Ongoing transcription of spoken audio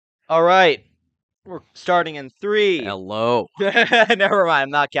All right, we're starting in 3. Hello. Never mind, I'm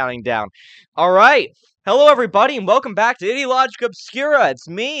not counting down. All right, hello everybody, and welcome back to Ideologica Obscura. It's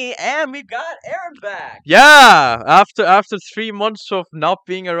me, and we've got Aaron back. Yeah, after 3 months of not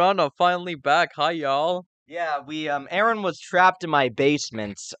being around, I'm finally back. Hi, y'all. Yeah, Aaron was trapped in my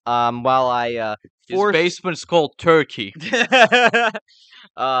basement, while I His forced. basement's called Turkey.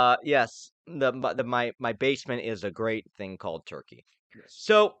 Yes, my basement is a great thing called Turkey.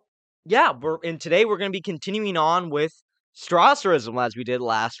 So, yeah, today we're going to be continuing on with Strasserism as we did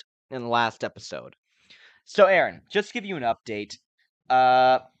in the last episode. So, Aaron, just to give you an update,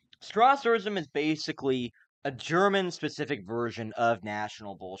 uh, Strasserism is basically a German-specific version of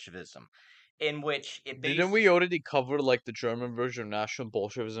National Bolshevism, in which it Didn't we already cover like the German version of National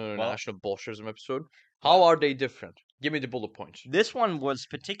Bolshevism in a Well- National Bolshevism episode? How are they different? Give me the bullet points. This one was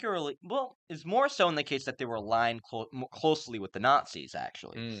particularly is more so in the case that they were aligned more closely with the Nazis,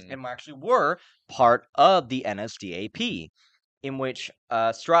 actually, and actually were part of the NSDAP, in which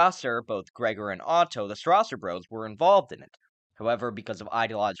Strasser, both Gregor and Otto, the Strasser bros, were involved in it. However, because of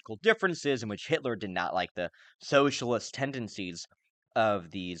ideological differences in which Hitler did not like the socialist tendencies of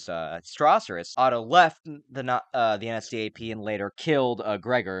these Strasserists, Otto left the NSDAP and later killed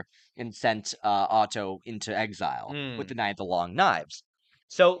Gregor and sent Otto into exile with the Night of the Long Knives.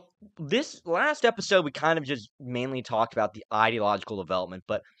 So this last episode, we kind of just mainly talked about the ideological development,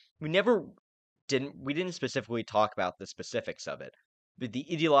 but we didn't specifically talk about the specifics of it, but the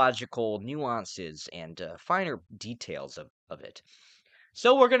ideological nuances and finer details of it.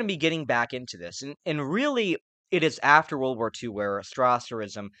 So we're going to be getting back into this, and really, it is after World War II where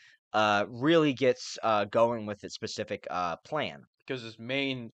Strasserism really gets going with its specific plan. Because his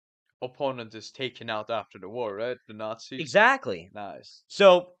main opponent is taken out after the war, right? The Nazis. Exactly. Nice.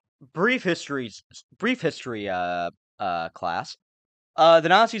 So brief history, class. The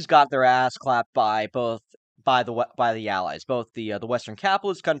Nazis got their ass clapped by the Allies, both the Western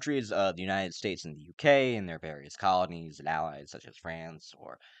capitalist countries, the United States and the UK, and their various colonies and allies such as France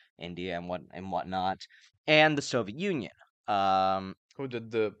or India and whatnot, and the Soviet Union. Who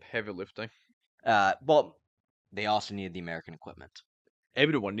did the heavy lifting? Well, they also needed the American equipment.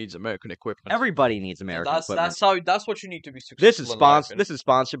 Everyone needs American equipment. Everybody needs American equipment. That's what you need to be This successful is in life. sponsored. This is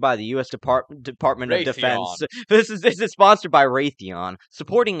sponsored by the U.S. Department of Defense. Raytheon. This is sponsored by Raytheon,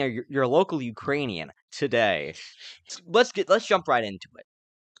 supporting your local Ukrainian today. Let's jump right into it.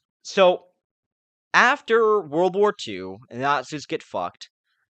 So, after World War II, and the Nazis get fucked.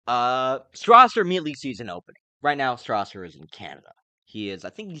 Strasser immediately sees an opening. Right now, Strasser is in Canada. I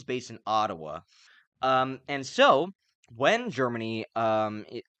think he's based in Ottawa. And so when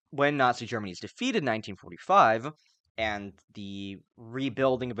when Nazi Germany is defeated in 1945, and the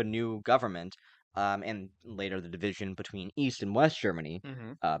rebuilding of a new government, and later the division between East and West Germany,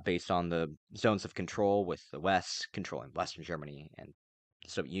 based on the zones of control, with the West controlling Western Germany and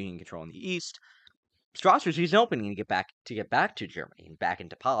the Soviet Union controlling the East, Strasser sees an opening to get back to Germany and back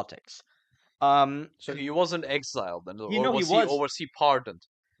into politics. So he wasn't exiled, then, or was he pardoned?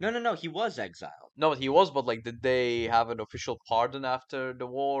 No, he was exiled. No, he was, but like, did they have an official pardon after the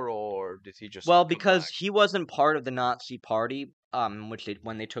war, or did he just? Well, come because back? he wasn't part of the Nazi Party,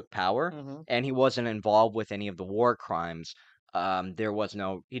 when they took power, Mhm. and he wasn't involved with any of the war crimes.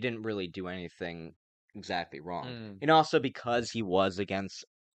 He didn't really do anything exactly wrong, and also because he was against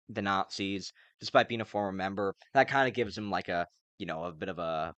the Nazis, despite being a former member, that kind of gives him like a a bit of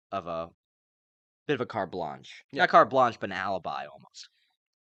a carte blanche, Yeah. not carte blanche, but an alibi almost.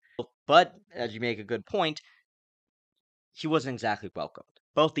 But as you make a good point, he wasn't exactly welcomed.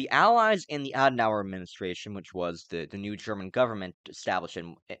 Both the Allies and the Adenauer administration, which was the new German government established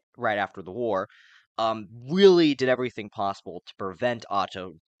right after the war, really did everything possible to prevent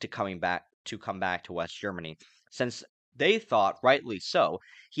Otto to come back to West Germany, since they thought, rightly so,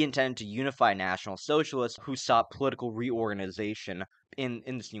 he intended to unify National Socialists who sought political reorganization in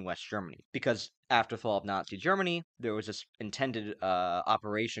this new West Germany. Because after the fall of Nazi Germany, there was this intended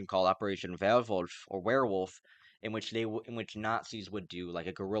operation called Operation Werwolf, in which Nazis would do like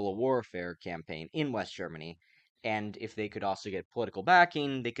a guerrilla warfare campaign in West Germany, and if they could also get political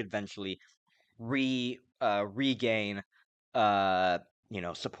backing, they could eventually regain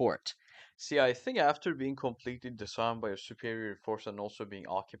support. See, I think after being completely disarmed by a superior force and also being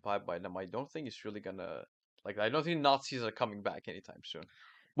occupied by them, I don't think it's really gonna I don't think Nazis are coming back anytime soon.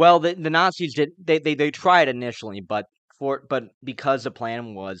 Well, the Nazis they tried initially, but because the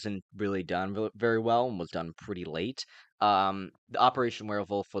plan wasn't really done very well and was done pretty late, the Operation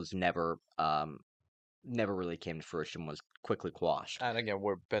Werewolf was never really came to fruition, was quickly quashed. And again,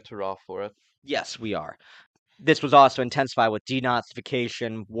 we're better off for it. Yes, we are. this was also intensified with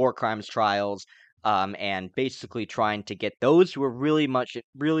denazification, war crimes trials, and basically trying to get those who were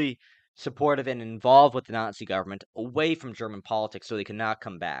really supportive and involved with the Nazi government away from German politics so they could not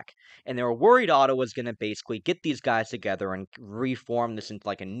come back. And they were worried Otto was going to basically get these guys together and reform this into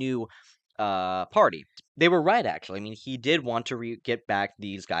like a new party. They were right, actually. I mean, he did want to get back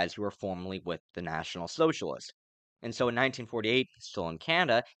these guys who were formerly with the National Socialists. And so in 1948, still in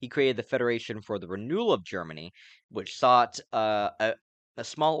Canada, he created the Federation for the Renewal of Germany, which sought a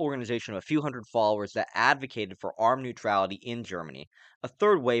small organization of a few hundred followers that advocated for armed neutrality in Germany, a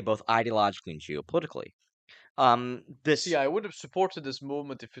third way both ideologically and geopolitically. See, I would have supported this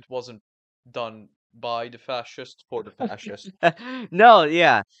movement if it wasn't done by the fascists for the fascists. No,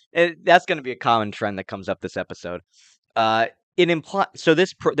 yeah, that's going to be a common trend that comes up this episode. So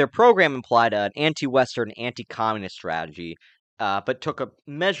their program implied an anti-Western, anti-communist strategy, but took a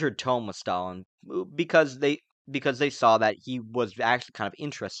measured tone with Stalin because they saw that he was actually kind of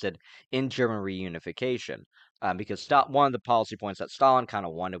interested in German reunification. Because one of the policy points that Stalin kind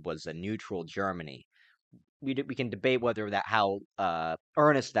of wanted was a neutral Germany. We can debate how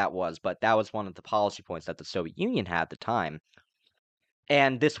earnest that was, but that was one of the policy points that the Soviet Union had at the time,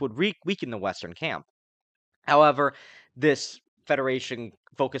 and this would weaken the Western camp. However, this federation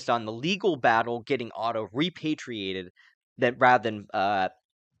focused on the legal battle, getting Otto repatriated, that rather than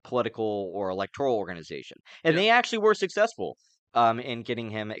political or electoral organization, and they actually were successful in getting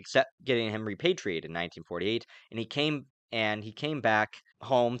him repatriated in 1948, and he came back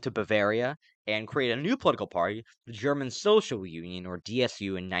home to Bavaria and created a new political party, the German Social Union, or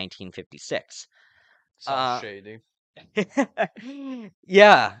DSU, in 1956. Sounds shady.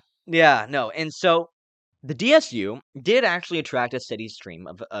 Yeah, no, and so the DSU did actually attract a steady stream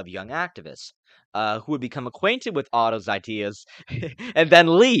of young activists who would become acquainted with Otto's ideas and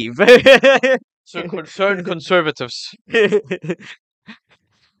then leave. So concerned conservatives. That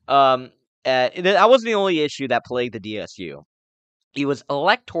wasn't the only issue that plagued the DSU. He was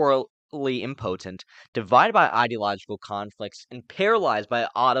electorally impotent, divided by ideological conflicts, and paralyzed by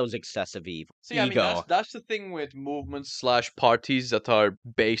Otto's excessive See, I mean, ego. that's the thing with movements slash parties that are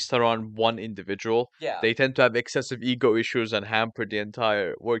based around one individual. Yeah. They tend to have excessive ego issues and hamper the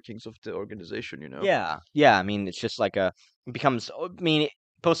entire workings of the organization, Yeah. I mean, it's just like it becomes. I mean,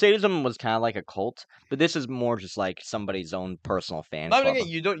 Poseidism was kind of like a cult, but this is more just like somebody's own personal fan No, club. again,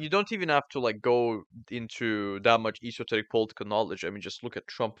 you don't even have to like go into that much esoteric political knowledge. I mean, just look at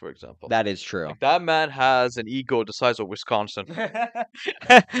Trump, for example. That is true. Like, that man has an ego the size of Wisconsin.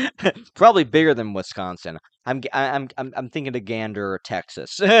 Probably bigger than Wisconsin. I'm thinking of Gander,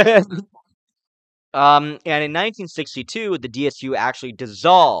 Texas. And in 1962, the DSU actually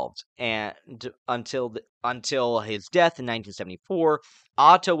dissolved, and until his death in 1974,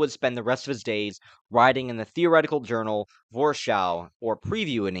 Otto would spend the rest of his days writing in the theoretical journal Vorschau, or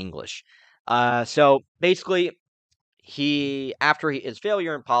Preview in English. So basically, after his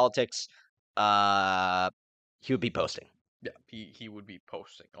failure in politics, he would be posting. Yeah, he would be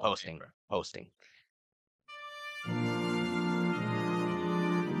posting. Posting.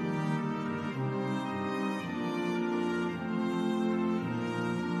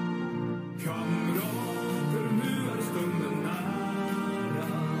 Kamrater, nu är stunden nära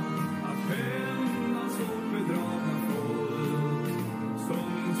att hämnas åt bedragna folk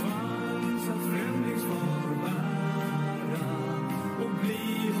som tvangs att främlingsfaror bära och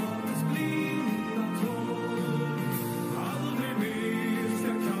bli hatets blinda tolk. Aldrig mer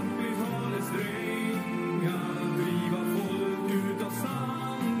ska kapitalets strängar driva folk ut av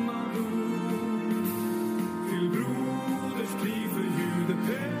samma blod till broders krig för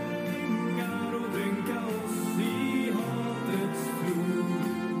judepengar.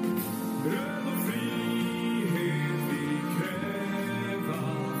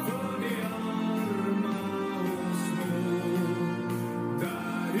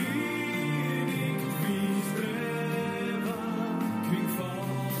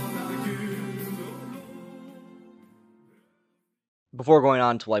 Before going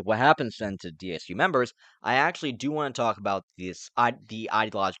on to like what happens then to DSU members, I actually do want to talk about the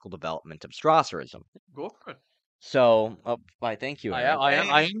ideological development of Strasserism. Go for it. So, why? Thank you. I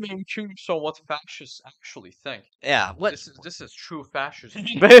am curious on what fascists actually think. Yeah, what? This is true fascism.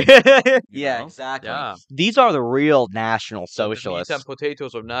 Yeah, exactly. Yeah. These are the real National The meat Socialists. and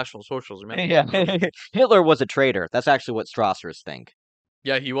potatoes of National Socialism. Yeah, Hitler was a traitor. That's actually what Strassers think.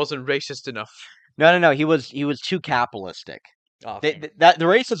 Yeah, he wasn't racist enough. No. He was too capitalistic. Oh, The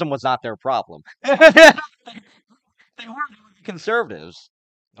racism was not their problem. They were conservatives.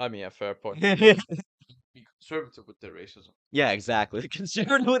 I mean, a fair point. Be conservative with their racism. Yeah, exactly.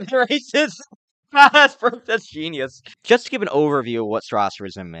 Conservative with their racism. That's genius. Just to give an overview of what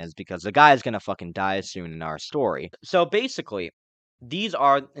Strasserism is, because the guy is gonna fucking die soon in our story. So basically, these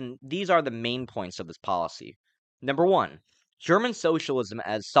are the main points of this policy. Number one, German socialism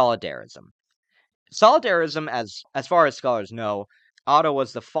as solidarism. Solidarism, as far as scholars know, Otto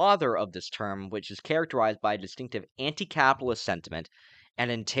was the father of this term, which is characterized by a distinctive anti-capitalist sentiment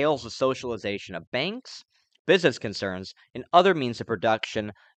and entails the socialization of banks, business concerns, and other means of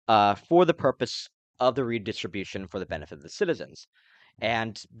production for the purpose of the redistribution for the benefit of the citizens.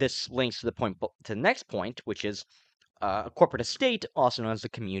 And this links to to the next point, which is a corporate estate, also known as the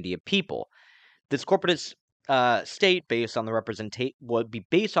community of people. This corporate state would be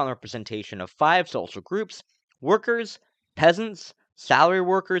based on the representation of 5 social groups: workers, peasants, salary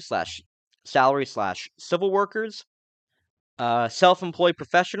workers slash salary slash civil workers, self-employed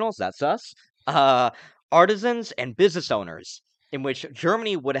professionals, that's us, artisans, and business owners, in which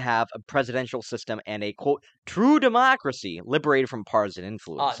Germany would have a presidential system and a, quote, true democracy liberated from partisan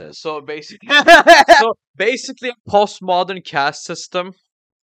influences. So basically a postmodern caste system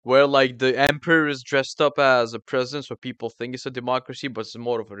where like the emperor is dressed up as a president, so people think it's a democracy, but it's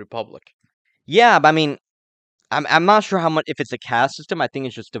more of a republic. Yeah, but I mean, I'm not sure how much if it's a caste system. I think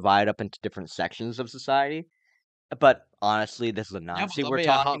it's just divided up into different sections of society. But honestly, this is a Nazi we're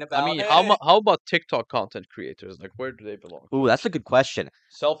talking about. How about TikTok content creators? Like, where do they belong? Ooh, that's a good question.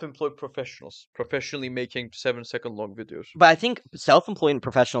 Self-employed professionals, professionally making 7-second long videos. But I think self-employed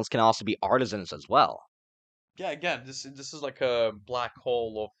professionals can also be artisans as well. Yeah, again, this is like a black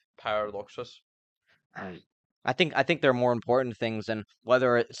hole of paradoxes. I think there are more important things than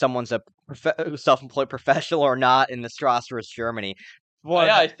whether someone's a self-employed professional or not in the Strasserist Germany. Well,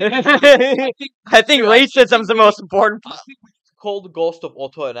 yeah, I think racism's the most important. Call the ghost of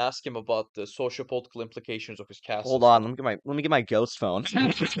Otto and ask him about the socio-political implications of his caste. Hold on, let me get my ghost phone.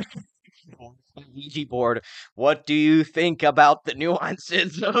 Ouija board. What do you think about the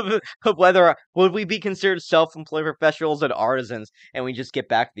nuances of whether would we be considered self-employed professionals and artisans? And we just get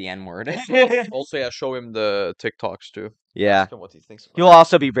back to the N-word. Also, yeah, show him the TikToks too. Yeah. Ask him what he thinks about He'll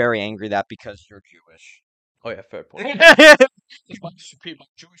also be very angry that because you're Jewish. Oh yeah, fair point. My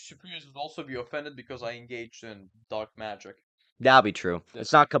Jewish superiors would also be offended because I engaged in dark magic. That'll be true. Yes.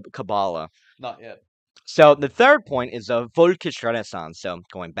 It's not Kabbalah. Not yet. So the third point is a Volkisch Renaissance. So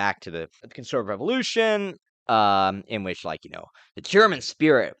going back to the Conservative Revolution, in which, like, the German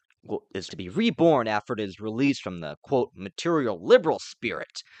spirit is to be reborn after it is released from the, quote, material liberal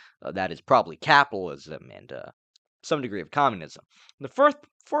spirit. That is probably capitalism and some degree of communism. The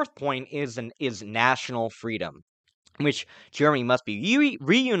fourth point is national freedom, in which Germany must be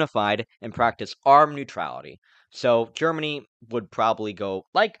reunified and practice armed neutrality. So Germany would probably go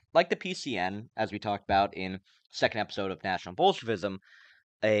like the PCN, as we talked about in second episode of National Bolshevism,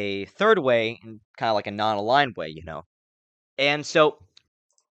 a third way, kind of like a non-aligned way, And so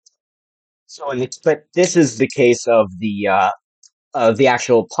but this is the case of the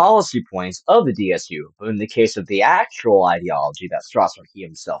actual policy points of the DSU. But in the case of the actual ideology that Strasser he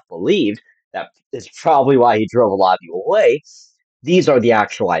himself believed, that is probably why he drove a lot of people away. These are the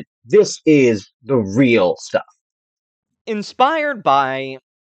actual. This is the real stuff. Inspired by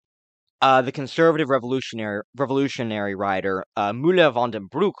the conservative revolutionary writer Müller von den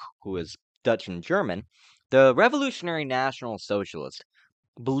Bruck, who is Dutch and German, the revolutionary National Socialist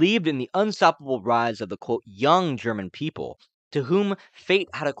believed in the unstoppable rise of the, quote, young German people, to whom fate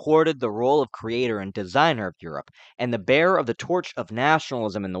had accorded the role of creator and designer of Europe, and the bearer of the torch of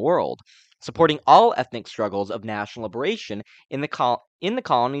nationalism in the world, supporting all ethnic struggles of national liberation in the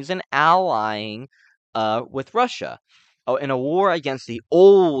colonies and allying with Russia in a war against the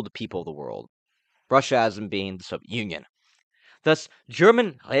old people of the world, Russia as in being the Soviet Union. Thus,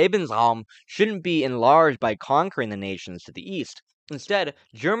 German Lebensraum shouldn't be enlarged by conquering the nations to the east. Instead,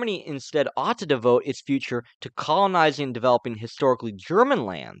 Germany ought to devote its future to colonizing and developing historically German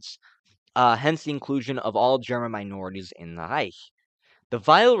lands, hence the inclusion of all German minorities in the Reich. The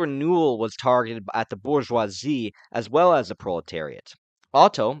vital renewal was targeted at the bourgeoisie as well as the proletariat.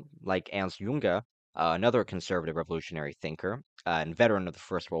 Otto, like Ernst Junger, another conservative revolutionary thinker and veteran of the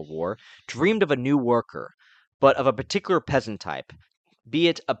First World War, dreamed of a new worker, but of a particular peasant type, be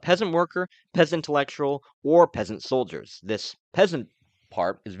it a peasant worker, peasant intellectual, or peasant soldiers. This peasant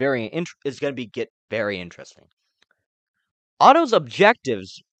part is going to get very interesting. Otto's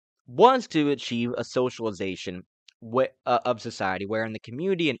objectives was to achieve a socialization of society wherein the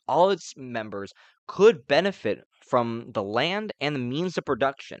community and all its members could benefit from the land and the means of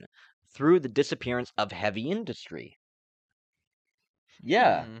production through the disappearance of heavy industry.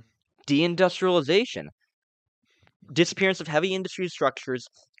 Yeah. Deindustrialization. disappearance of heavy industry structures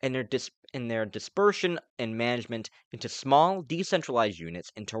and their dispersion and management into small, decentralized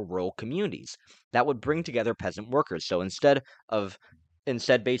units into rural communities that would bring together peasant workers. So instead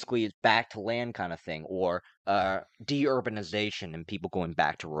basically it's back to land kind of thing, or deurbanization and people going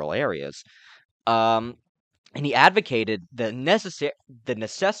back to rural areas. Um, and he advocated the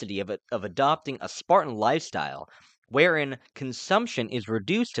necessity of adopting a Spartan lifestyle, wherein consumption is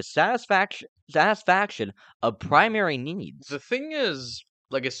reduced to satisfaction of primary needs. The thing is,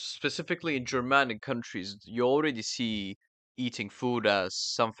 like, specifically in Germanic countries, you already see eating food as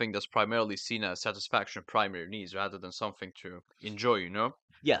something that's primarily seen as satisfaction of primary needs rather than something to enjoy, you know?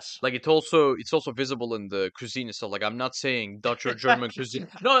 Yes. Like it's also visible in the cuisine itself. Like I'm not saying Dutch or German cuisine.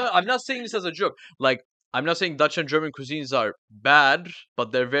 No, I'm not saying this as a joke. Like I'm not saying Dutch and German cuisines are bad,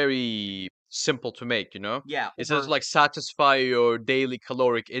 but they're very simple to make. You know, Yeah. it's just like satisfy your daily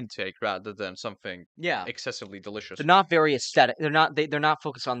caloric intake rather than something Yeah. excessively delicious. They're not very aesthetic. They're not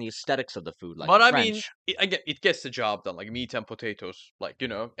focused on the aesthetics of the food like But the I French. mean, it gets the job done. Like meat and potatoes, like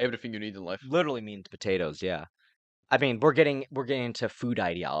everything you need in life. Literally means potatoes. Yeah. I mean, we're getting into food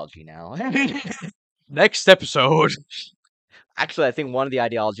ideology now. Next episode. Actually, I think one of the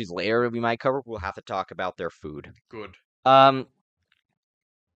ideologies later we might cover, we'll have to talk about their food. Good.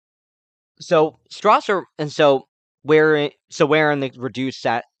 So Strasser, and so wherein the reduced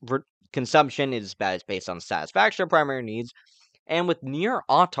consumption is based on satisfaction of primary needs, and with near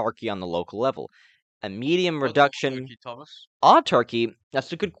autarky on the local level, a medium reduction. Thomas? Autarky.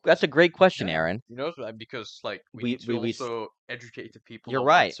 That's a great question, Yeah. Aaron. Because like we We- need to we- also educate the people. You're on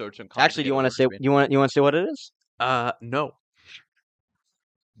right. what certain Actually, do you want to say mean. you want to say what it is? No.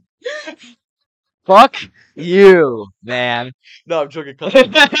 Fuck you, man. No, I'm joking.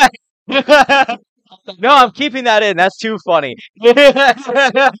 No, I'm keeping that in. That's too funny.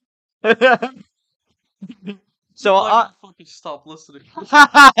 So, fucking stop listening.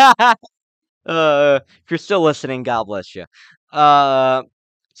 if you're still listening, God bless you.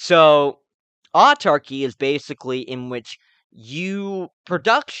 So autarky is basically in which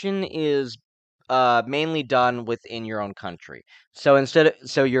production is mainly done within your own country. So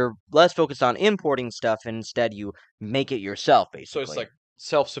so you're less focused on importing stuff, and instead you make it yourself, basically. So it's like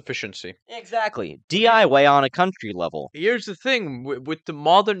self-sufficiency. Exactly. DIY on a country level. Here's the thing with the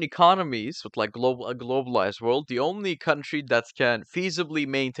modern economies, with like a globalized world, the only country that can feasibly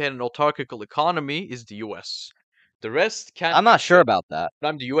maintain an autarkical economy is the US. The rest can't. I'm not sure about that.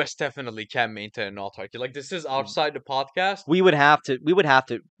 The US definitely can maintain an autarky. Like this is outside the podcast. We would have to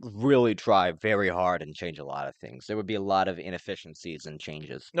really try very hard and change a lot of things. There would be a lot of inefficiencies and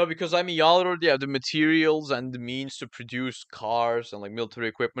changes. No, because I mean, y'all already have the materials and the means to produce cars and like military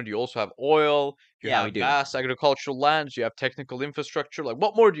equipment. You also have oil. You have we do. vast agricultural lands. You have technical infrastructure. Like,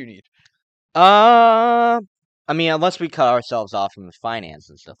 what more do you need? I mean, unless we cut ourselves off from the finance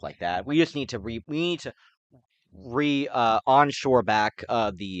and stuff like that, we just need to onshore back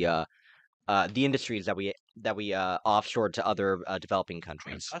the industries that we offshored to other developing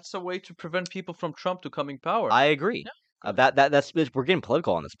countries. That's a way to prevent people from Trump to coming power. I agree. That's we're getting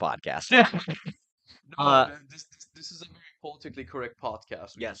political on this podcast. This is a very politically correct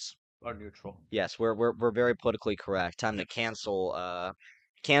podcast. Yes. Are neutral. Yes, we're very politically correct. Time to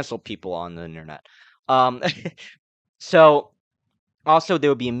cancel people on the internet. So also there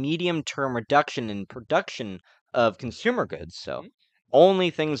would be a medium-term reduction in production of consumer goods. So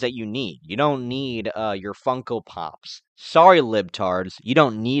only things that you need. You don't need your Funko Pops. Sorry, libtards, you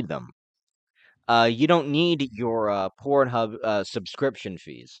don't need them. You don't need your Pornhub subscription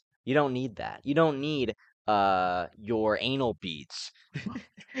fees. You don't need that. You don't need your anal beads.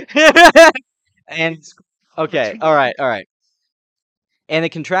 And okay, all right. And the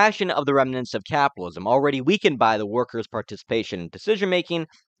contraction of the remnants of capitalism, already weakened by the workers' participation in decision-making,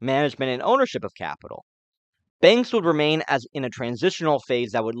 management, and ownership of capital. Banks would remain as in a transitional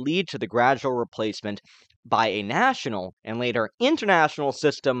phase that would lead to the gradual replacement by a national and later international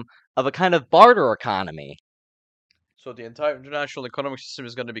system of a kind of barter economy. So the entire international economic system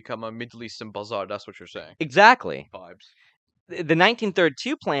is going to become a Middle Eastern bazaar. That's what you're saying. Exactly. Vibes. The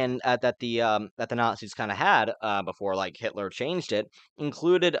 1932 plan that the Nazis kind of had before like Hitler changed it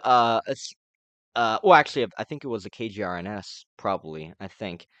included well, actually I think it was the KGRNS probably. I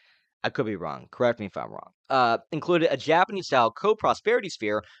think I could be wrong. Correct me if I'm wrong. Included a Japanese-style co-prosperity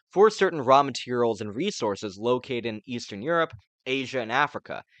sphere for certain raw materials and resources located in Eastern Europe, Asia, and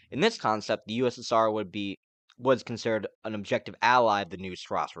Africa. In this concept, the USSR was considered an objective ally of the new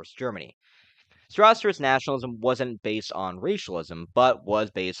Strasserist Germany. Strasserist nationalism wasn't based on racialism, but was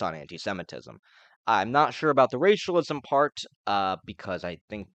based on anti-Semitism. I'm not sure about the racialism part, because I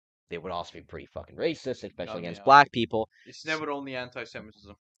think they would also be pretty fucking racist, especially against yeah. black people. It's never only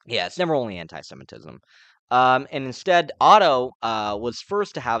anti-Semitism. Yeah, it's never only anti-Semitism. And instead, Otto was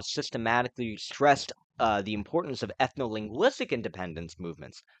first to have systematically stressed the importance of ethno-linguistic independence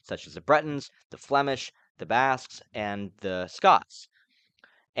movements, such as the Bretons, the Flemish, the Basques, and the Scots.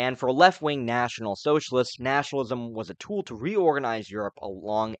 And for left-wing National Socialists, nationalism was a tool to reorganize Europe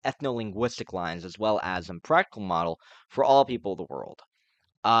along ethno-linguistic lines, as well as a practical model for all people of the world.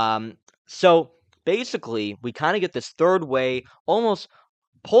 So basically, we kind of get this third way, almost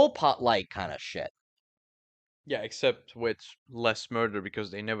Pol Pot-like kind of shit. Yeah, except with less murder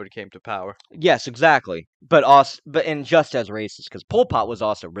because they never came to power. Yes, exactly. But just as racist, because Pol Pot was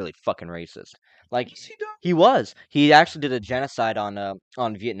also really fucking racist. Like he was. He actually did a genocide on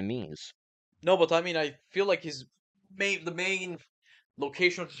Vietnamese. No, but I mean, I feel like the main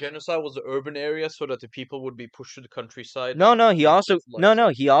location of the genocide was the urban area, so that the people would be pushed to the countryside. No, he and also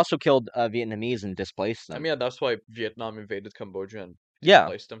civilized. he also killed Vietnamese and displaced I them. mean, yeah, that's why Vietnam invaded Cambodia and Yeah,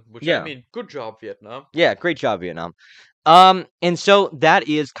 displaced them. Which I yeah. mean, good job, Vietnam. Yeah, great job, Vietnam. And so that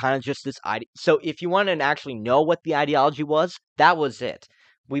is kind of just this idea. So if you want to actually know what the ideology was, that was it.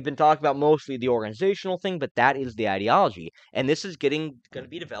 We've been talking about mostly the organizational thing, but that is the ideology. And this is going to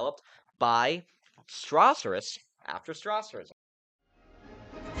be developed by Strasserists after Strasserism.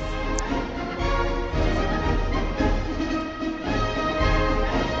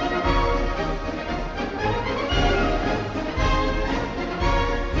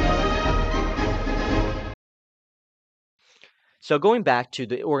 So going back to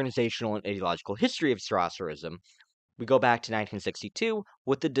the organizational and ideological history of Strasserism, we go back to 1962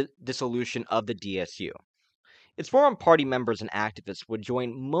 with the dissolution of the DSU. Its former party members and activists would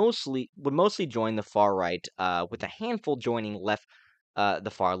mostly join the far right, with a handful joining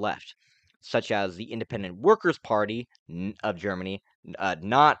the far left, such as the Independent Workers' Party of Germany,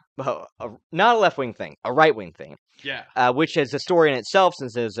 not a left wing thing, a right wing thing. Yeah. Which is a story in itself,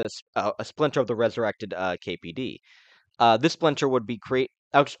 since it is a splinter of the resurrected KPD. This splinter would be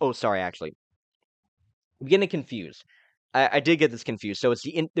actually, I'm getting confused. I did get this confused. So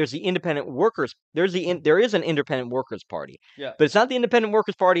there's the Independent Workers. There is an Independent Workers Party. Yeah. But it's not the Independent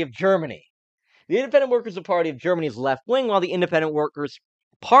Workers Party of Germany. The Independent Workers Party of Germany is left wing, while the Independent Workers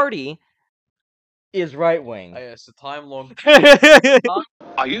Party is right wing. It's a time long.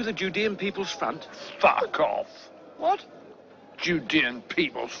 Are you the Judean People's Front? Fuck off. What? Judean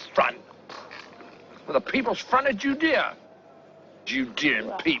People's Front. Well, the People's Front of Judea.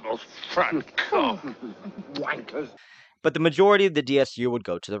 Judean People's Front. Wankers. But the majority of the DSU would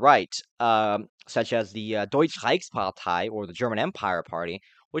go to the right, such as the Deutsche Reichspartei, or the German Empire Party,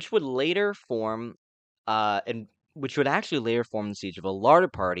 which would actually later form the siege of a larger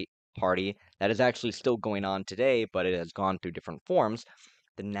party that is actually still going on today, but it has gone through different forms,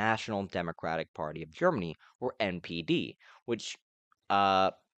 the National Democratic Party of Germany, or NPD, which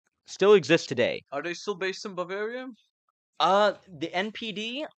still exists today. Are they still based in Bavaria? The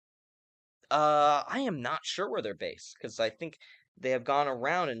NPD, I am not sure where they're based, because I think they have gone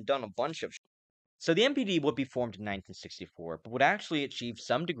around and done a bunch of. So the NPD would be formed in 1964, but would actually achieve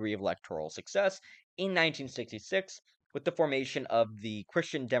some degree of electoral success in 1966 with the formation of the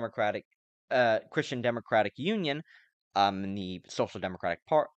Christian Democratic Union, and the Social Democratic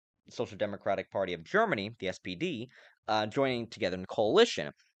Party of Germany, the SPD, joining together in a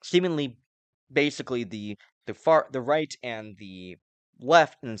coalition. Seemingly, basically, the right and the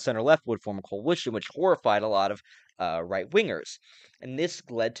left and center left would form a coalition, which horrified a lot of right wingers, and this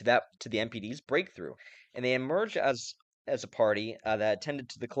led to the NPD's breakthrough, and they emerged as a party that attended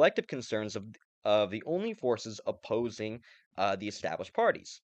to the collective concerns of the only forces opposing the established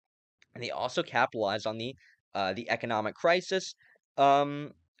parties, and they also capitalized on the economic crisis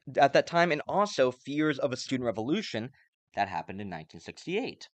at that time, and also fears of a student revolution that happened in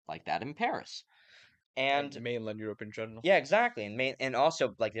 1968, like that in Paris. And mainland Europe in general. Yeah, exactly. And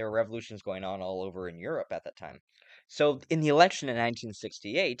also, like, there were revolutions going on all over in Europe at that time. So in the election in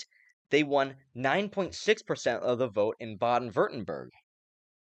 1968, they won 9.6% of the vote in Baden-Württemberg.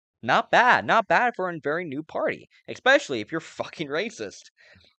 Not bad for a very new party, especially if you're fucking racist.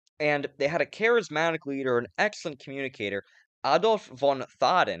 And they had a charismatic leader, an excellent communicator, Adolf von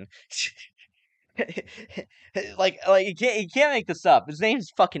Thaden. like you can't make this up. His name's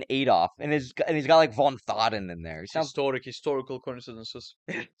fucking Adolf, and he's got like von Thaden in there. Historical coincidences.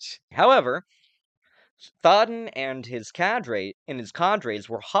 However, Thaden and his cadres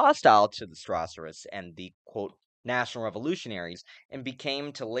were hostile to the Strasserists and the quote National Revolutionaries, and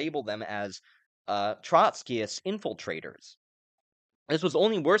became to label them as Trotskyist infiltrators. This was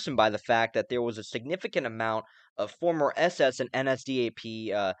only worsened by the fact that there was a significant amount of former SS and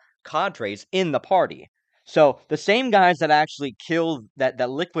NSDAP cadres in the party. So the same guys that actually killed that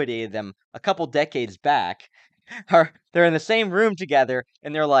liquidated them a couple decades back they're in the same room together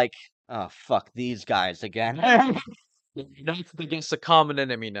and they're like, oh fuck these guys again. United against a common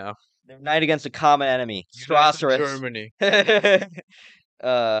enemy now. They're united against a common enemy, United Strasserism. Germany.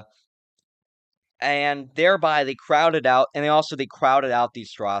 And thereby they crowded out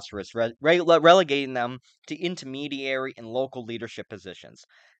these Strasserists, relegating them to intermediary and local leadership positions.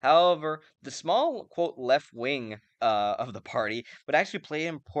 However, the small, quote, left wing of the party would actually play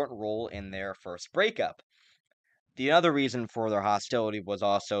an important role in their first breakup. The other reason for their hostility was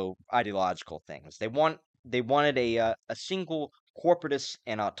also ideological things. They wanted a single corporatist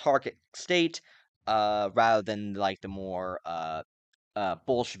and autarkic state, rather than like the more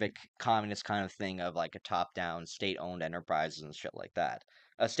Bolshevik communist kind of thing of like a top-down state-owned enterprises and shit like that.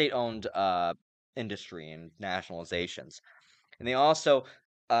 A state-owned industry and nationalizations. And they also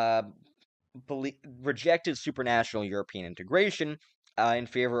uh, rejected supranational European integration in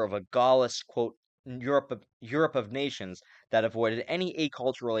favor of a Gaullist, quote, Europe of nations that avoided any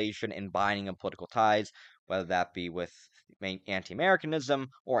acculturation and binding of political ties, whether that be with anti-Americanism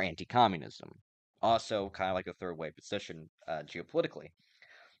or anti-communism. Also, kind of like a third way position geopolitically.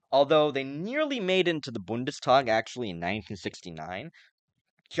 Although they nearly made it into the Bundestag actually in 1969,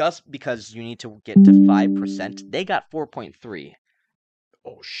 just because you need to get to 5%, they got 4.3.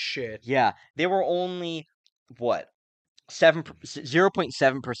 Oh shit. Yeah, they were only what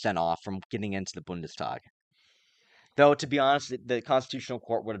 0.7% off from getting into the Bundestag. Though, to be honest, the Constitutional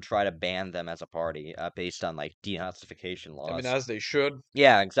Court would have tried to ban them as a party based on like denazification laws. I mean, as they should.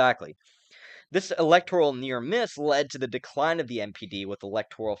 Yeah, exactly. This electoral near miss led to the decline of the NPD, with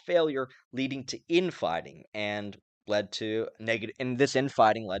electoral failure leading to infighting, and this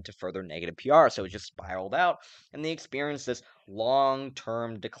infighting led to further negative PR, so it just spiraled out, and they experienced this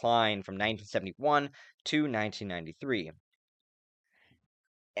long-term decline from 1971 to 1993.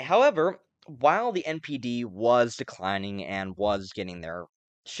 However, while the NPD was declining and was getting their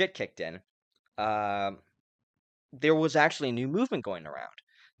shit kicked in, there was actually a new movement going around,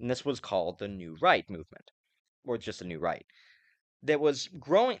 and this was called the New Right movement, or just the New Right, that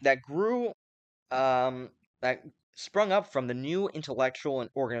sprung up from the new intellectual and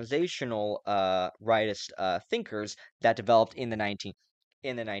organizational rightist thinkers that developed in the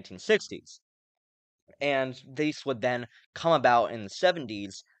 1960s. And these would then come about in the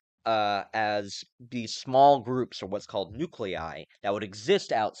 70s as these small groups, or what's called nuclei, that would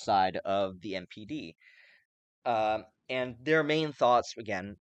exist outside of the NPD. And their main thoughts,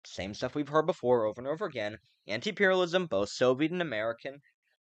 again, same stuff we've heard before over and over again: anti-imperialism, both Soviet and American,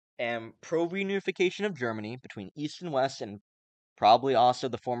 and pro-reunification of Germany between East and West, and probably also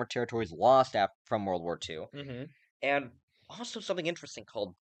the former territories lost from World War II. Mm-hmm. And also something interesting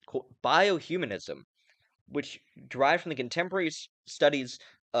called, quote, biohumanism, which derived from the contemporary studies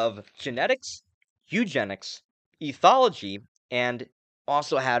of genetics, eugenics, ethology, and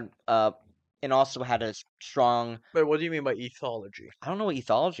also had a strong. Wait, what do you mean by ethology? I don't know what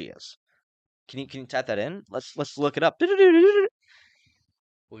ethology is. Can you type that in? Let's look it up.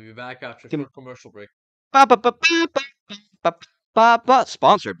 We'll be back after a short commercial break.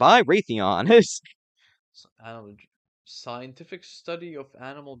 Sponsored by Raytheon. Scientific study of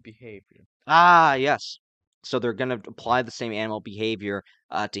animal behavior. Ah, yes. So they're going to apply the same animal behavior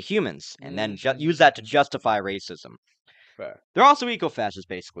to humans, and then use that to justify racism. Fair. They're also eco-fascists,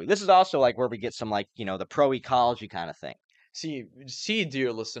 basically. This is also like where we get some like, the pro-ecology kind of thing. See,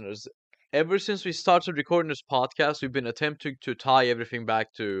 dear listeners, ever since we started recording this podcast, we've been attempting to tie everything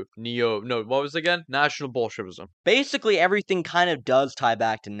back to what was it again? National Bolshevism. Basically, everything kind of does tie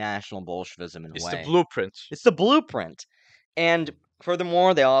back to National Bolshevism in a way. It's the blueprint. It's the blueprint. And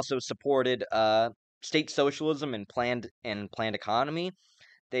furthermore, they also supported state socialism and planned economy.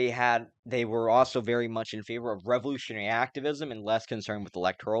 They were also very much in favor of revolutionary activism and less concerned with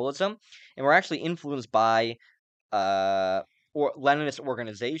electoralism, and were actually influenced by Leninist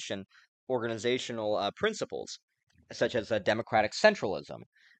organizational principles, such as democratic centralism.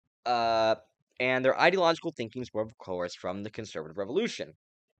 And their ideological thinkings were, of course, from the conservative revolution.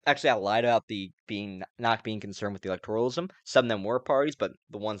 Actually, I lied about not being concerned with the electoralism. Some of them were parties, but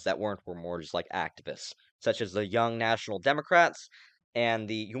the ones that weren't were more just like activists, such as the Young National Democrats and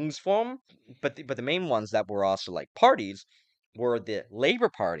the Jungsform. But the main ones that were also like parties were the Labor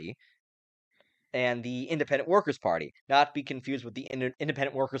Party and the Independent Workers' Party, not to be confused with the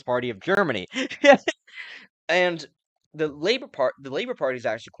Independent Workers' Party of Germany. And the Labor Party is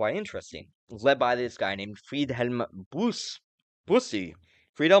actually quite interesting. It was led by this guy named Friedhelm Bussy.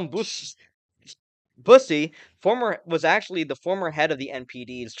 Friedhelm Bussy. Bussy was actually the former head of the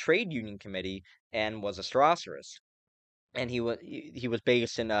NPD's trade union committee and was a Strasserist. And he was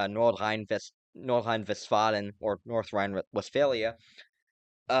based in Nordrhein-Westfalen or North Rhine-Westphalia,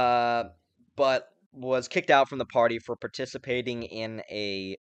 but was kicked out from the party for participating in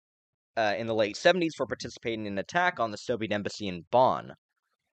the late 70s for participating in an attack on the Soviet embassy in Bonn,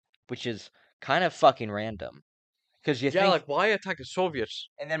 which is kind of fucking random. Because you think, like, why attack the Soviets?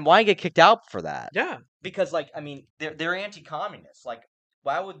 and then why get kicked out for that? Yeah. Because, like, I mean, they're anti-communist. Like,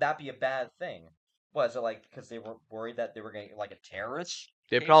 why would that be a bad thing? Was it like because they were worried that they were going to like a terrorist?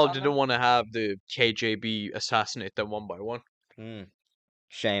 They case probably on didn't them? want to have the KGB assassinate them one by one.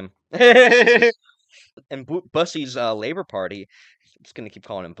 Shame. And Bussy's Labor Party, I'm just going to keep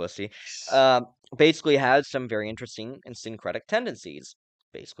calling him Bussy, basically has some very interesting and syncretic tendencies.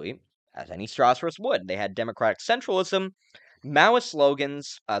 Basically, as any Strasserist would. They had democratic centralism, Maoist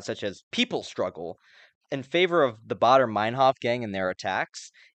slogans such as "People Struggle" in favor of the Baader-Meinhof gang and their attacks,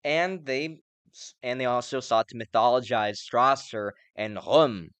 and they also sought to mythologize Strasser and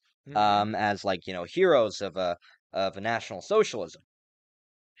Röhm as like heroes of a national socialism.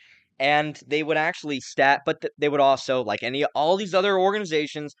 And they would actually but they would also, like all these other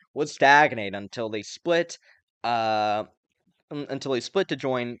organizations, would stagnate until they split, to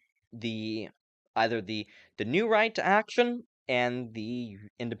join either the New Right to Action and the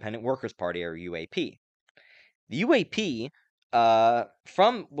Independent Workers' Party, or UAP. The UAP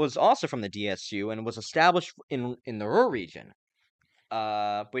was also from the DSU and was established in the Ruhr region,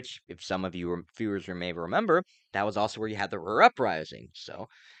 which, if some of you viewers may remember, that was also where you had the Ruhr Uprising. So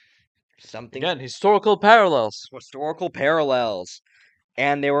something Again, historical parallels.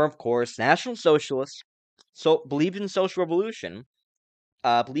 And they were, of course, National Socialists, so believed in social revolution,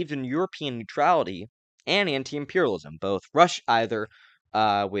 believed in European neutrality and anti-imperialism, both either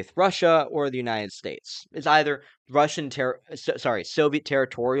with Russia or the United States. It's either Soviet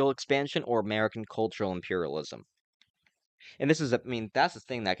territorial expansion or American cultural imperialism. And this is, that's the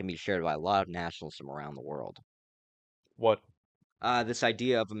thing that can be shared by a lot of nationalism around the world. What? This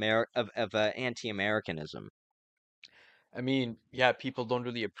idea of anti-Americanism. I mean, yeah, people don't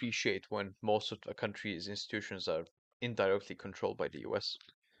really appreciate when most of a country's institutions are indirectly controlled by the US.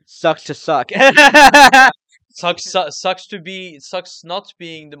 Sucks to suck. Sucks not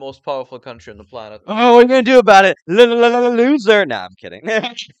being the most powerful country on the planet. Oh, what are you gonna do about it? Loser. Nah, I'm kidding.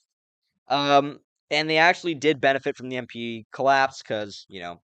 And they actually did benefit from the MP collapse because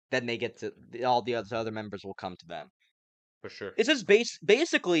then they get to all the other members will come to them. For sure. It's just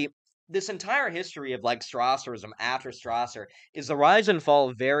basically this entire history of like Strasserism after Strasser is the rise and fall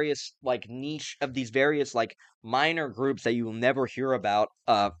of various like niche of these various like minor groups that you will never hear about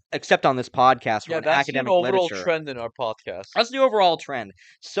except on this podcast or Yeah, in that's academic an overall literature. trend in our podcast. That's the overall trend.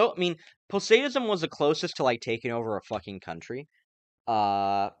 So Poseidism was the closest to like taking over a fucking country.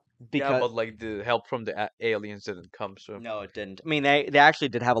 Because Yeah, but like the help from the aliens didn't come, so no, it didn't. They actually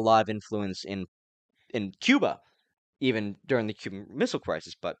did have a lot of influence in Cuba, even during the Cuban Missile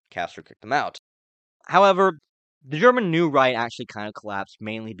Crisis, but Castro kicked them out. However, the German New Right actually kind of collapsed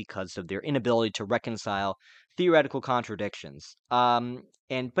mainly because of their inability to reconcile theoretical contradictions.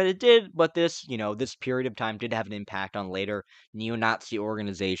 But this period of time did have an impact on later neo-Nazi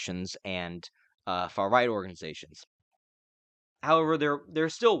organizations and far-right organizations. However, there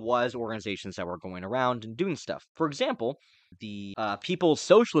still was organizations that were going around and doing stuff. For example, the People's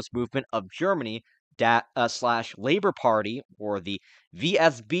Socialist Movement of Germany / Labor Party, or the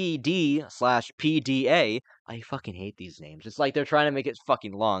VSBD / PDA. I fucking hate these names. It's like they're trying to make it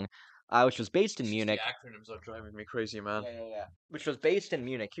fucking long. Which was based in Munich. The acronyms are driving me crazy, man. Yeah. Which was based in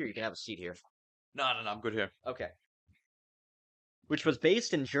Munich. Here, you can have a seat here. No, I'm good here. Okay. Which was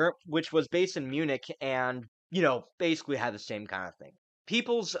based in Munich, and basically had the same kind of thing.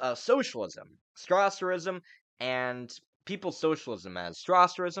 People's socialism, Strasserism, and people's socialism as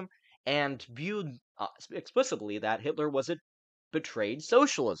Strasserism, and viewed explicitly that Hitler was a betrayed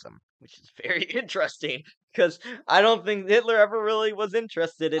socialism, which is very interesting because I don't think Hitler ever really was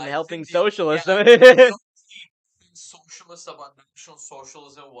interested in helping socialism. Socialist about national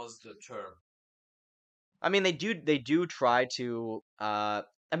socialism was the term. They do try to the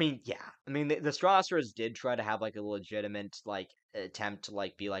Strassers did try to have like a legitimate like attempt to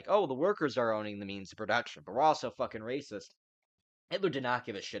like be like, oh, the workers are owning the means of production, but we're also fucking racist. Hitler did not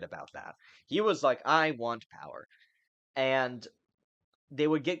give a shit about that. He was like, I want power. And they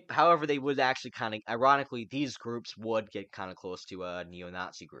would actually kind of, ironically, these groups would get kind of close to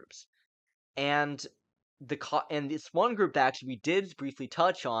neo-Nazi groups. And this one group that actually we did briefly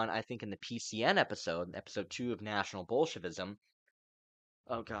touch on, I think in the PCN episode 2 of National Bolshevism,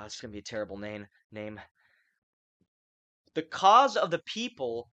 Oh god, it's gonna be a terrible name. The Cause of the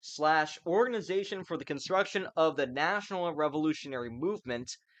People / Organization for the Construction of the National Revolutionary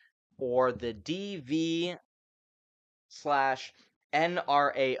Movement, or the DV /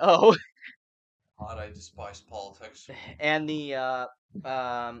 NRAO, God, I despise politics. and the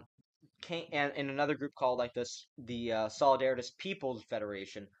and another group called like this, the Solidaritist People's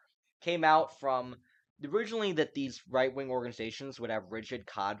Federation, came out from originally that these right-wing organizations would have rigid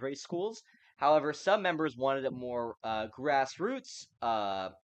cadre schools. However, some members wanted a more grassroots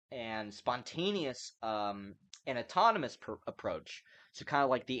and spontaneous and autonomous approach. So kind of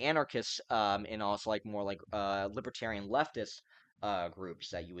like the anarchists and also like more like libertarian leftist groups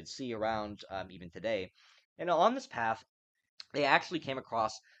that you would see around even today. And on this path, they actually came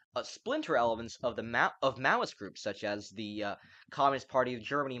across splinter elements of of Maoist groups, such as the Communist Party of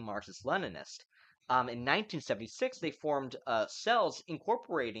Germany, Marxist-Leninist. In 1976, they formed cells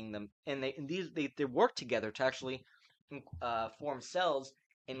incorporating them, and they worked together to actually form cells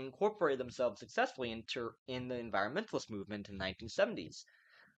and incorporate themselves successfully in the environmentalist movement in the 1970s.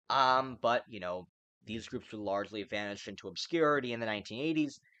 But these groups would largely vanish into obscurity in the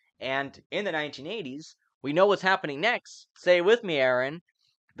 1980s, and in the 1980s, we know what's happening next. Say it with me, Aaron.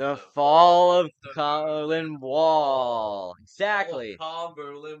 The fall of the Berlin Wall. Exactly.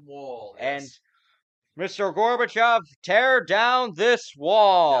 Berlin Wall. And Mr. Gorbachev, tear down this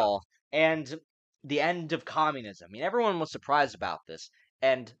wall. And the end of communism. I mean, everyone was surprised about this.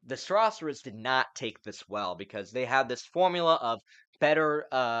 And the Strasserists did not take this well because they had this formula of better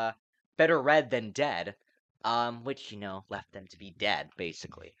red than dead, which, left them to be dead,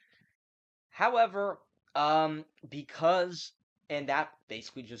 basically. However, because and that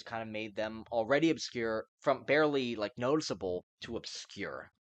basically just kind of made them already obscure from barely like noticeable to obscure.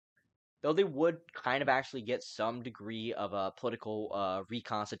 Though they would kind of actually get some degree of a political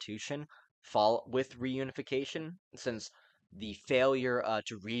reconstitution fall with reunification, since the failure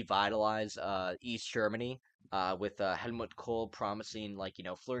to revitalize East Germany with Helmut Kohl promising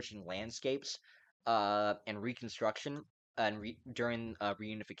flourishing landscapes and reconstruction during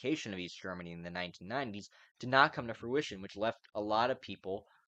reunification of East Germany in the 1990s did not come to fruition, which left a lot of people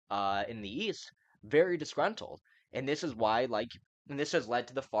in the East very disgruntled. And this is why, and this has led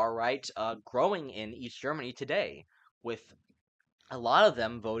to the far right growing in East Germany today, with a lot of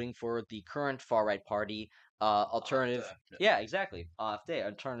them voting for the current far right party, alternative. Yeah, exactly. AfD,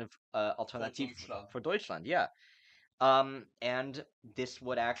 alternative for Deutschland. Yeah. And this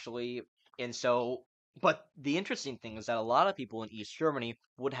would actually, and so, but the interesting thing is that a lot of people in East Germany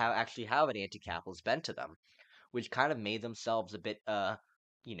would actually have an anti-capitalist bent to them, which kind of made themselves a bit,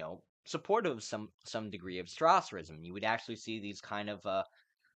 supportive of some degree of Strasserism. You would actually see these kind of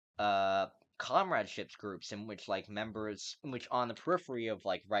comradeships groups in which members, in which on the periphery of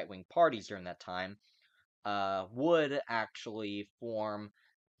right-wing parties during that time, would actually form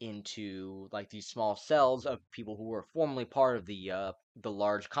into these small cells of people who were formerly part of the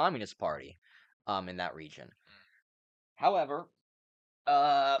large communist party in that region. However,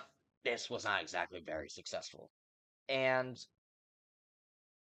 this was not exactly very successful, and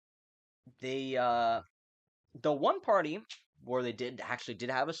the one party where they did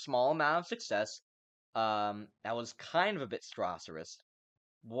have a small amount of success, that was kind of a bit Strasserist,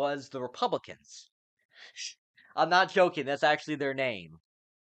 was the Republicans. I'm not joking. That's actually their name.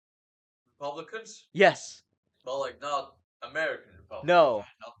 Republicans? Yes. Well, not American Republicans. No.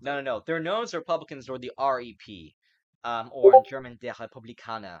 Right? No. They're known as Republicans, or the REP, or in German, Der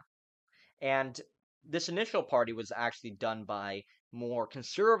Republikaner. And this initial party was actually done by more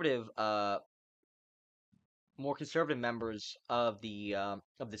conservative members of the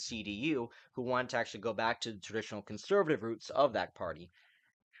CDU who wanted to actually go back to the traditional conservative roots of that party,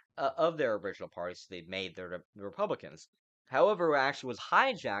 of their original party. So they made the Republicans. However, it actually was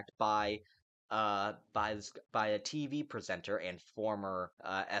hijacked by a TV presenter and former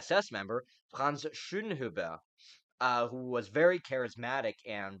SS member, Franz Schönhuber, who was very charismatic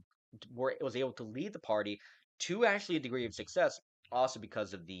and was able to lead the party to actually a degree of success, also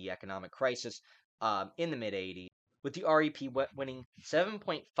because of the economic crisis in the mid 80s, with the REP winning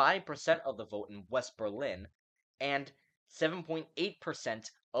 7.5% of the vote in West Berlin and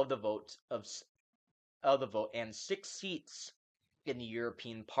 7.8% of the vote and 6 seats in the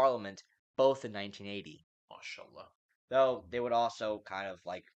European Parliament, both in 1980. Mashallah. Though they would also kind of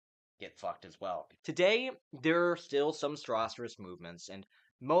get fucked as well. Today, there are still some Strasserist movements, and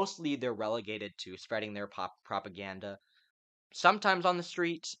mostly they're relegated to spreading their propaganda, sometimes on the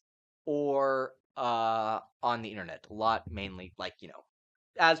streets or on the internet. A lot, mainly,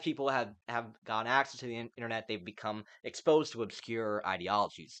 as people have gotten access to the internet, they've become exposed to obscure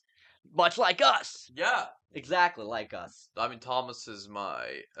ideologies, much like us. Yeah. Exactly like us. I mean, Thomas is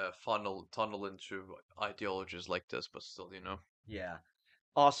my tunnel into ideologies like this, but still, Yeah.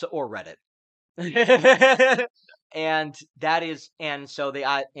 Also, or Reddit. And that is, and so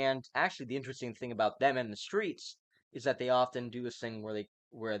and actually the interesting thing about them in the streets is that they often do this thing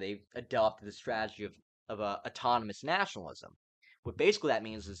where they adopt the strategy of autonomous nationalism. What basically that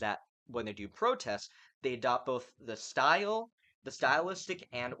means is that when they do protests, they adopt both the stylistic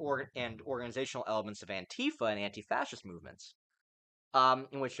and organizational elements of Antifa and anti-fascist movements.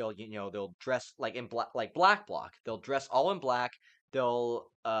 In which they'll dress like in black bloc. They'll dress all in black. They'll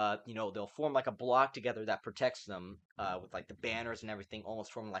form like a block together that protects them with like the banners and everything,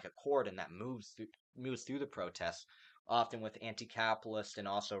 almost forming like a cordon that moves through the protests, often with anti-capitalist and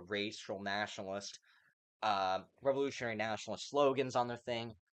also racial nationalist, revolutionary nationalist slogans on their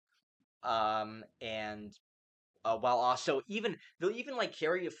thing. And while also they'll even like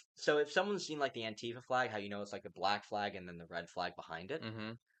carry so if someone's seen like the Antifa flag, how it's like the black flag and then the red flag behind it.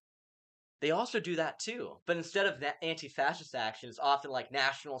 Mm-hmm. They also do that too, but instead of that anti-fascist action, it's often like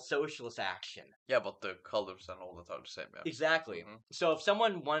national socialist action. Yeah, but the colors and all that are the same. Yeah. Exactly. Mhm. So if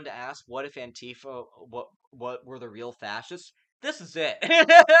someone wanted to ask, what if Antifa, what were the real fascists? This is it.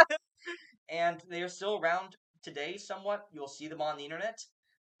 And they are still around today somewhat. You'll see them on the internet,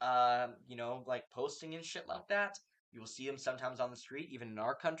 like posting and shit like that. You'll see them sometimes on the street, even in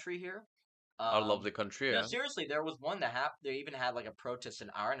our country here. Our lovely country, No, yeah. seriously, there was one that happened. They even had like a protest in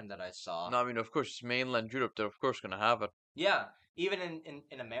Ireland that I saw. No, I mean, of course, it's mainland Europe. They're of course gonna have it. Yeah, even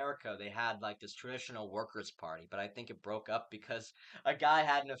in America, they had like this traditional workers' party, but I think it broke up because a guy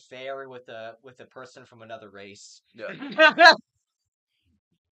had an affair with a person from another race. Yeah.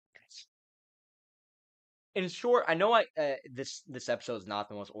 In short, I know this episode is not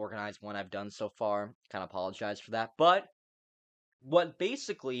the most organized one I've done so far. Kind of apologize for that, but what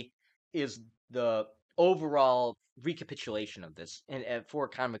basically is the overall recapitulation of this, and for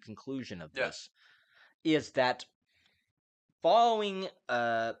kind of a conclusion of Yeah. this, is that following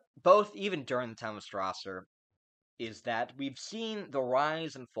both even during the time of Strasser, is that we've seen the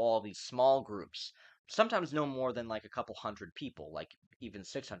rise and fall of these small groups, sometimes no more than like a couple hundred people, like even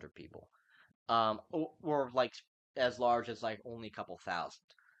 600 people, or like as large as like only a couple thousand.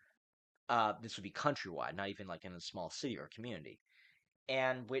 This would be countrywide, not even like in a small city or community,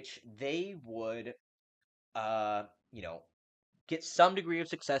 and which they would, uh, you know, get some degree of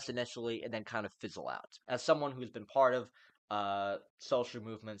success initially and then kind of fizzle out. As someone who's been part of social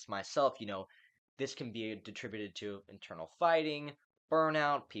movements myself, this can be attributed to internal fighting,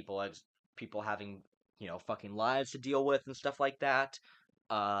 burnout, people having fucking lives to deal with and stuff like that.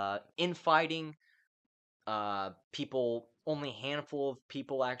 Infighting, people only a handful of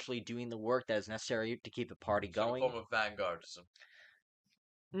people actually doing the work that is necessary to keep the party Some going. form of vanguardism.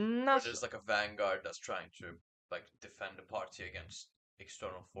 Or there's like a vanguard that's trying to like defend the party against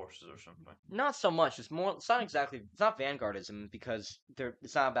external forces or something. Not so much. It's not vanguardism because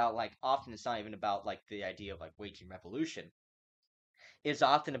it's not about like often it's not even about like the idea of like waging revolution. It's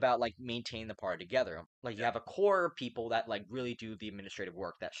often about like maintaining the party together. Like you have a core of people that like really do the administrative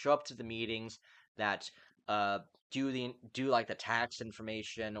work, that show up to the meetings, that do like the tax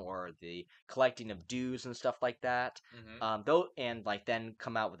information or the collecting of dues and stuff like that. Though and like then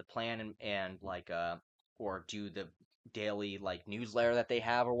come out with a plan and like or do the daily like newsletter that they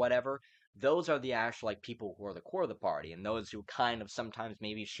have or whatever. Those are the actual like people who are the core of the party, and those who kind of sometimes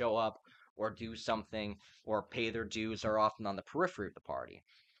maybe show up or do something or pay their dues are often on the periphery of the party.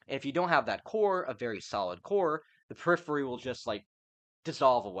 And if you don't have that core, a very solid core, the periphery will just like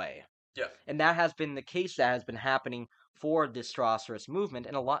dissolve away. Yeah. And that has been the case that has been happening for the Strasserist movement,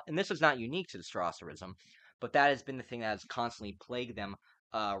 and this is not unique to the Strasserism, but that has been the thing that has constantly plagued them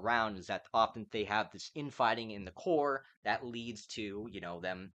around, is that often they have this infighting in the core that leads to,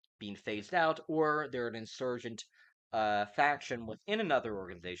 them being phased out, or they're an insurgent faction within another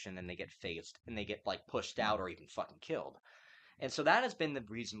organization and they get phased and they get like pushed out or even fucking killed. And so that has been the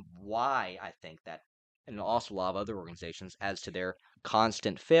reason why I think that, and also a lot of other organizations, as to their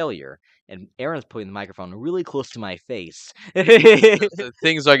constant failure. And Aaron's putting the microphone really close to my face.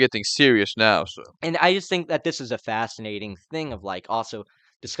 Things are getting serious now, so. And I just think that this is a fascinating thing of like also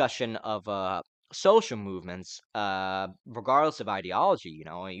discussion of social movements, regardless of ideology.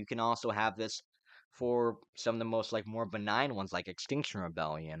 You can also have this for some of the most like more benign ones, like Extinction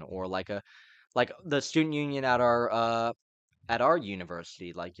Rebellion, or like the student union at our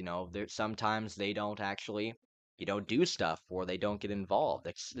university. Like there sometimes they don't actually do stuff or they don't get involved.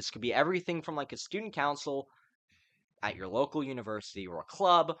 This could be everything from like a student council at your local university or a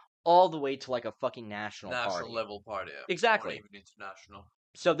club, all the way to like a fucking national party. level party. Yeah. Exactly. Or even international.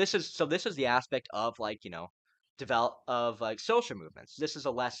 So this is the aspect of like, social movements. This is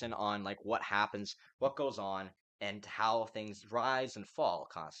a lesson on like what happens, what goes on, and how things rise and fall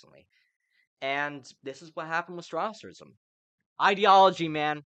constantly. And this is what happened with Strasserism. Ideology,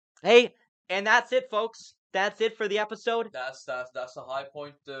 man. Hey, and that's it, folks. That's it for the episode. That's the high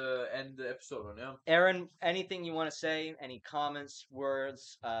point to end the episode on, yeah. Aaron, anything you want to say? Any comments,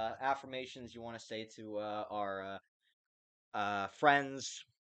 words, affirmations you want to say to our friends?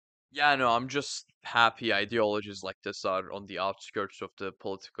 Yeah, no, I'm just happy ideologies like this are on the outskirts of the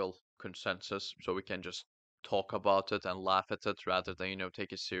political consensus, so we can just talk about it and laugh at it rather than,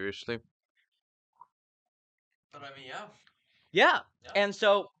 take it seriously. But I mean, yeah. Yeah. Yeah. And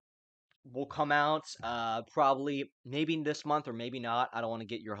so will come out probably maybe this month or maybe not. I don't want to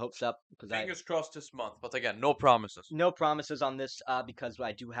get your hopes up because Fingers crossed this month, but again, no promises. No promises on this because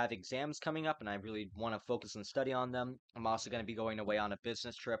I do have exams coming up and I really want to focus and study on them. I'm also going to be going away on a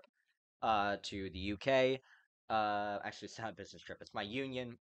business trip to the UK. Actually, it's not a business trip; it's my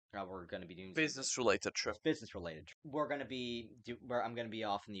union. We're going to be doing Business related trip. Business related. We're going to be I'm going to be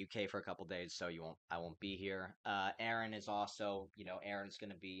off in the UK for a couple days, so I won't be here. Aaron is also, Aaron's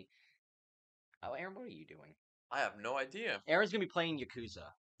going to be. Oh, Aaron, what are you doing? I have no idea. Aaron's going to be playing Yakuza.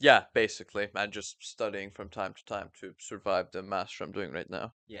 Yeah, basically. And just studying from time to time to survive the master I'm doing right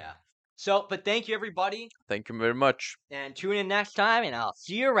now. Yeah. So, but thank you, everybody. Thank you very much. And tune in next time, and I'll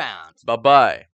see you around. Bye-bye.